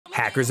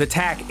hackers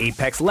attack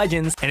Apex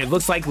Legends, and it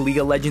looks like League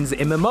of Legends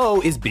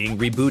MMO is being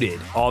rebooted.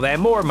 All that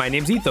and more, my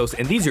name's Ethos,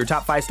 and these are your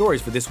top 5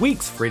 stories for this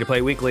week's Free to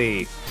Play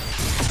Weekly.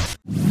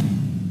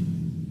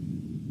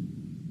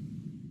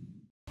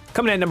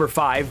 Coming at number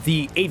 5,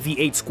 the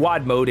 8v8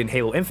 squad mode in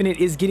Halo Infinite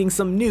is getting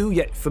some new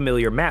yet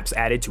familiar maps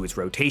added to its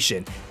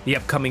rotation. The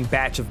upcoming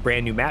batch of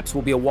brand new maps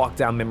will be a walk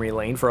down memory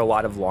lane for a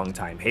lot of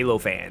longtime Halo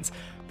fans.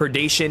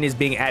 Predation is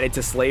being added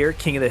to Slayer,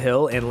 King of the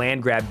Hill, and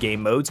Land Grab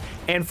game modes,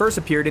 and first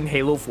appeared in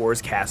Halo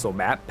 4's Castle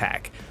map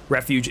pack.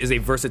 Refuge is a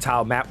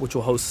versatile map which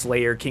will host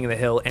Slayer, King of the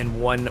Hill, and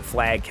one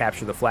flag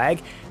Capture the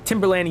Flag.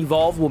 Timberland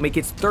Evolve will make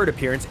its 3rd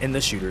appearance in the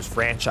Shooters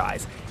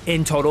franchise.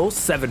 In total,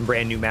 7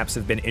 brand new maps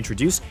have been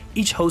introduced,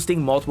 each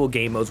hosting multiple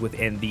game modes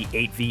within the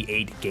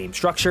 8v8 game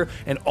structure,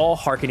 and all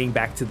harkening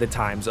back to the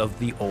times of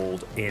the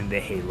old in the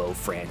Halo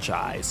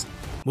franchise.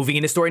 Moving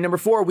into story number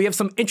 4, we have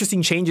some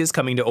interesting changes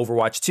coming to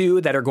Overwatch 2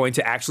 that are going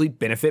to actually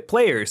benefit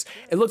players.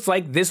 It looks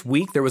like this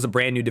week there was a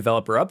brand new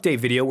developer update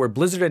video where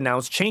Blizzard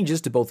announced changes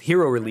to both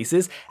hero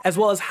releases as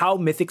well as how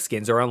mythic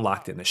skins are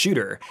unlocked in the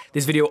shooter.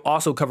 This video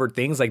also covered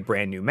things like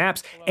brand new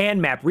maps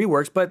and map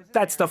reworks, but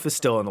that stuff is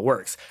still in the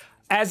works.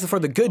 As for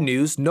the good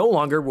news, no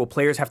longer will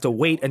players have to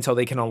wait until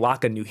they can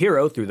unlock a new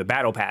hero through the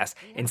Battle Pass.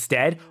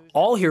 Instead,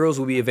 all heroes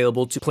will be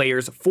available to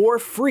players for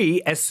free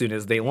as soon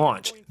as they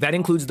launch. That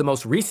includes the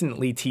most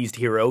recently teased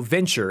hero,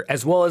 Venture,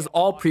 as well as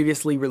all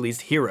previously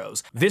released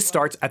heroes. This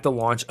starts at the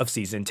launch of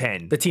Season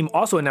 10. The team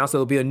also announced there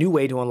will be a new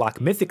way to unlock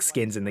mythic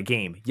skins in the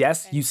game.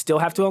 Yes, you still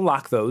have to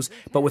unlock those,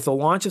 but with the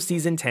launch of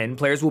Season 10,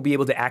 players will be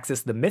able to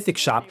access the Mythic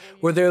Shop,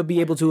 where they'll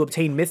be able to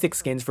obtain mythic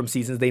skins from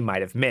seasons they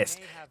might have missed.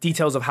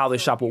 Details of how the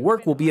shop will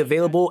work will be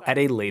available at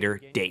a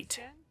later date.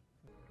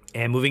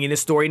 And moving into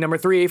story number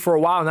 3, for a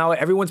while now,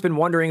 everyone's been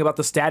wondering about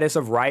the status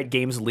of Riot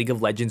Games' League of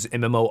Legends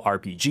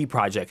MMORPG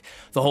project.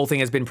 The whole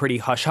thing has been pretty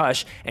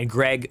hush-hush, and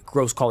Greg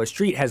Grosscaller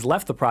Street has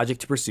left the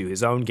project to pursue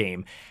his own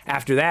game.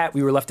 After that,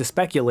 we were left to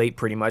speculate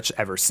pretty much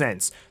ever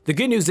since. The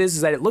good news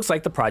is that it looks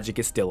like the project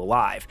is still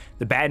alive.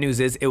 The bad news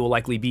is it will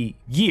likely be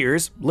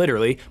years,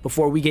 literally,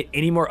 before we get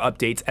any more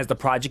updates, as the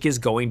project is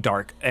going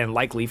dark and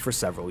likely for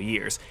several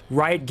years.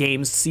 Riot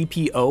Games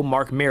CPO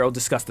Mark Merrill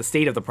discussed the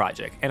state of the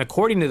project, and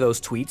according to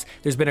those tweets,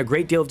 there's been a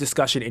great deal of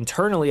discussion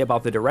internally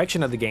about the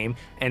direction of the game,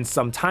 and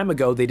some time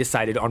ago they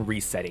decided on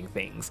resetting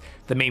things.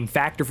 The main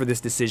factor for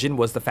this decision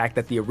was the fact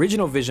that the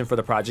original vision for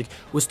the project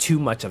was too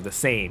much of the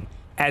same.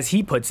 As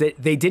he puts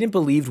it, they didn't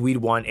believe we'd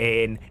want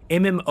an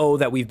MMO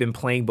that we've been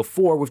playing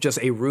before with just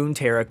a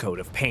Runeterra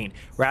coat of paint.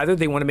 Rather,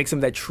 they want to make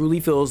something that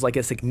truly feels like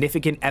a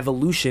significant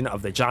evolution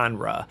of the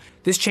genre.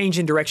 This change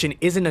in direction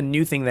isn't a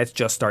new thing that's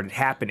just started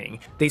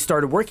happening. They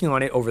started working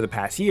on it over the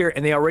past year,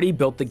 and they already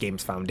built the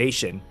game's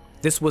foundation.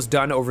 This was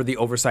done over the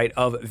oversight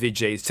of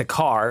Vijay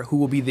Sakar, who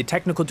will be the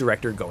technical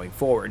director going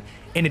forward.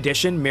 In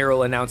addition,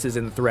 Merrill announces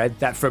in the thread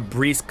that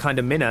Fabrice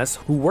Condominas,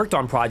 who worked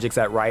on projects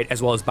at Riot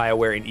as well as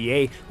BioWare and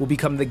EA, will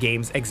become the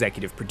game's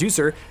executive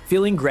producer,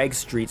 filling Greg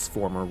Street's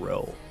former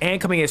role.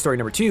 And coming at story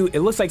number 2, it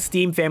looks like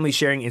Steam Family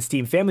Sharing and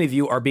Steam Family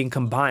View are being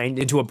combined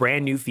into a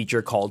brand new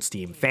feature called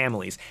Steam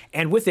Families,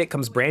 and with it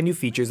comes brand new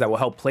features that will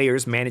help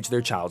players manage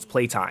their child's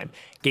playtime.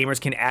 Gamers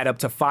can add up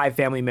to 5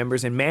 family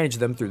members and manage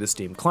them through the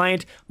Steam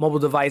client, mobile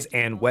device,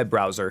 and web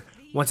browser.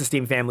 Once a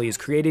Steam family is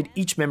created,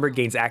 each member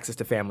gains access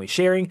to family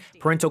sharing,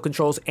 parental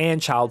controls,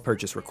 and child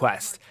purchase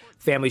requests.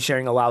 Family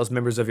sharing allows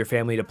members of your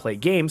family to play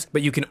games,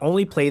 but you can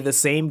only play the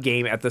same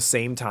game at the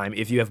same time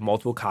if you have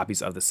multiple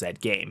copies of the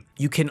said game.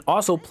 You can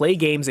also play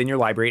games in your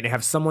library and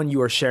have someone you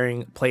are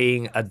sharing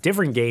playing a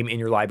different game in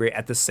your library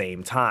at the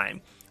same time.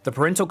 The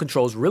parental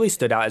controls really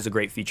stood out as a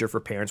great feature for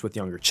parents with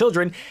younger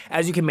children,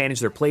 as you can manage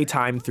their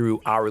playtime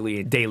through hourly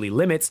and daily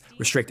limits,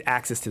 restrict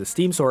access to the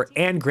Steam store,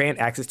 and grant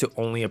access to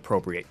only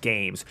appropriate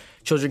games.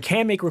 Children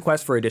can make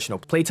requests for additional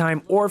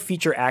playtime or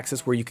feature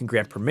access where you can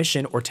grant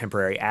permission or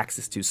temporary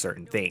access to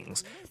certain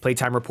things.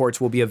 Playtime reports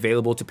will be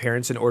available to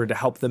parents in order to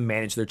help them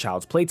manage their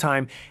child's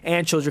playtime,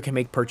 and children can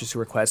make purchase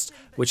requests,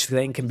 which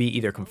then can be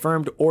either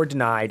confirmed or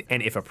denied,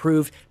 and if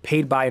approved,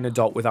 paid by an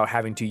adult without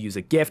having to use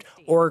a gift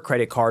or a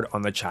credit card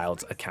on the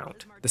child's account.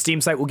 The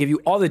Steam site will give you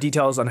all the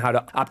details on how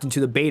to opt into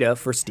the beta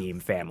for Steam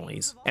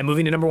Families. And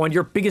moving to number 1,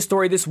 your biggest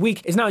story this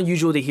week. It's not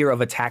unusual to hear of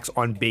attacks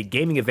on big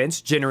gaming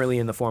events, generally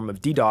in the form of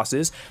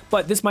DDoSes,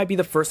 but this might be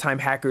the first time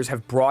hackers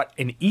have brought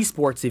an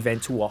esports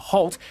event to a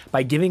halt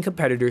by giving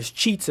competitors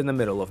cheats in the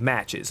middle of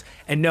matches.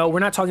 And no, we're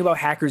not talking about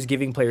hackers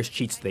giving players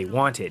cheats they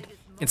wanted.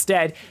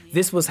 Instead,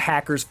 this was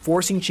hackers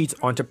forcing cheats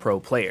onto pro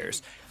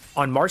players.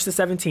 On March the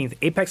 17th,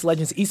 Apex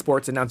Legends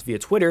Esports announced via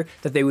Twitter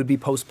that they would be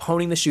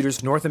postponing the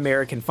shooter's North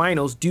American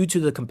finals due to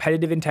the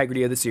competitive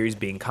integrity of the series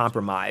being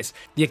compromised.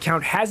 The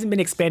account hasn't been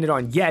expanded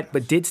on yet,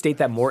 but did state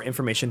that more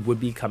information would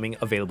be coming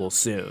available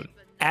soon.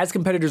 As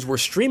competitors were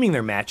streaming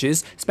their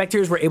matches,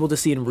 spectators were able to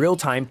see in real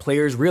time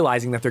players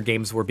realizing that their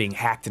games were being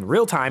hacked in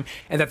real time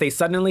and that they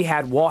suddenly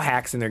had wall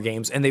hacks in their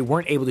games and they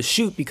weren't able to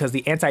shoot because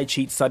the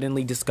anti-cheat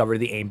suddenly discovered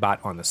the aimbot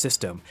on the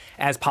system.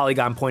 As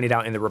Polygon pointed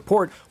out in the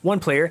report, one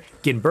player,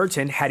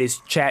 Ginberton, had his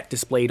chat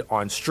displayed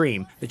on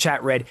stream. The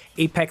chat read,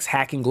 "Apex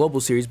Hacking Global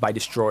Series by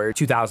Destroyer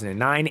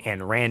 2009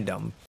 and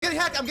random."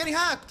 I'm getting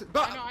hacked!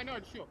 But I know,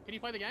 sure. Can you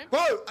play the game?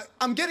 Bro,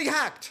 I'm getting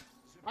hacked!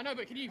 I know,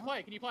 but can you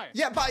play? Can you play?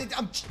 Yeah, but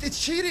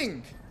it's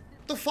cheating!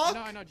 The fuck?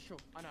 I know, sure.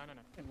 I know.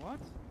 And what?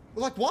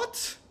 Like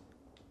what?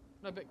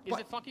 No, but is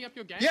it fucking up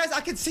your game? Yes,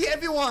 I can see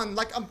everyone!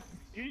 Like,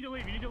 You need to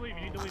leave, you need to leave,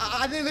 you need to leave.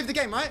 I didn't leave the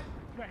game, right?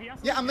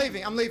 Yeah, I'm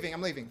leaving.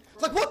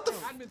 Like, what the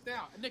f- Admins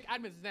now. Nick,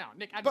 admins now.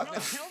 Nick, admins But,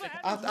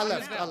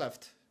 now. I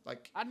left.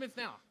 Like, Admins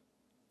now.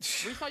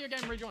 Restart your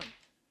game, rejoin.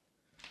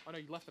 Oh no,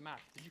 you left the match.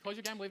 Did you close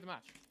your game, leave the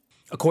match?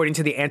 According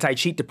to the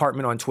anti-cheat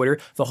department on Twitter,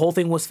 the whole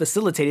thing was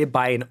facilitated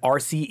by an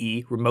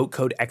RCE, remote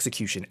code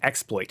execution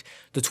exploit.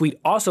 The tweet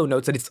also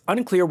notes that it's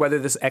unclear whether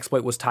this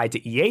exploit was tied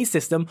to EA's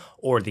system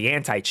or the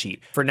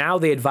anti-cheat. For now,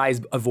 they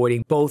advise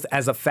avoiding both,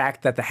 as a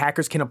fact that the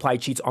hackers can apply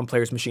cheats on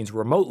players' machines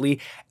remotely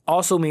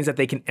also means that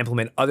they can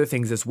implement other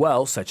things as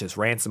well, such as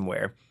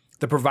ransomware.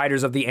 The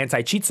providers of the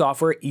anti-cheat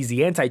software,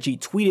 Easy Anti-Cheat,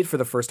 tweeted for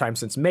the first time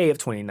since May of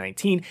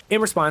 2019 in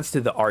response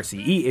to the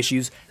RCE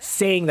issues,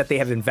 saying that they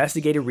have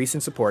investigated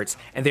recent supports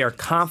and they are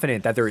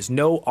confident that there is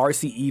no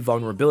RCE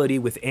vulnerability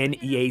within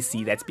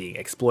EAC that's being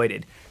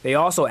exploited. They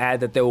also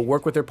add that they will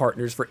work with their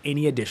partners for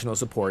any additional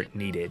support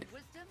needed.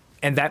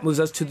 And that moves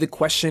us to the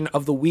question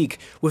of the week.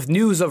 With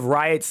news of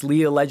Riot's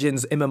League of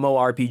Legends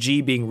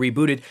MMORPG being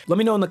rebooted, let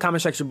me know in the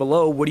comment section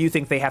below, what do you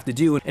think they have to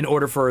do in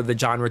order for the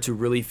genre to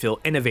really feel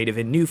innovative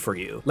and new for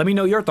you? Let me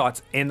know your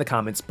thoughts in the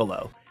comments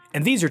below.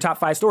 And these are top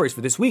 5 stories for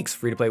this week's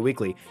Free to Play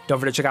Weekly. Don't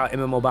forget to check out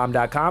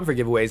MMOBomb.com for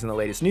giveaways and the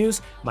latest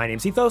news. My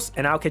name's Ethos,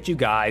 and I'll catch you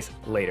guys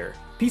later.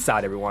 Peace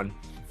out, everyone.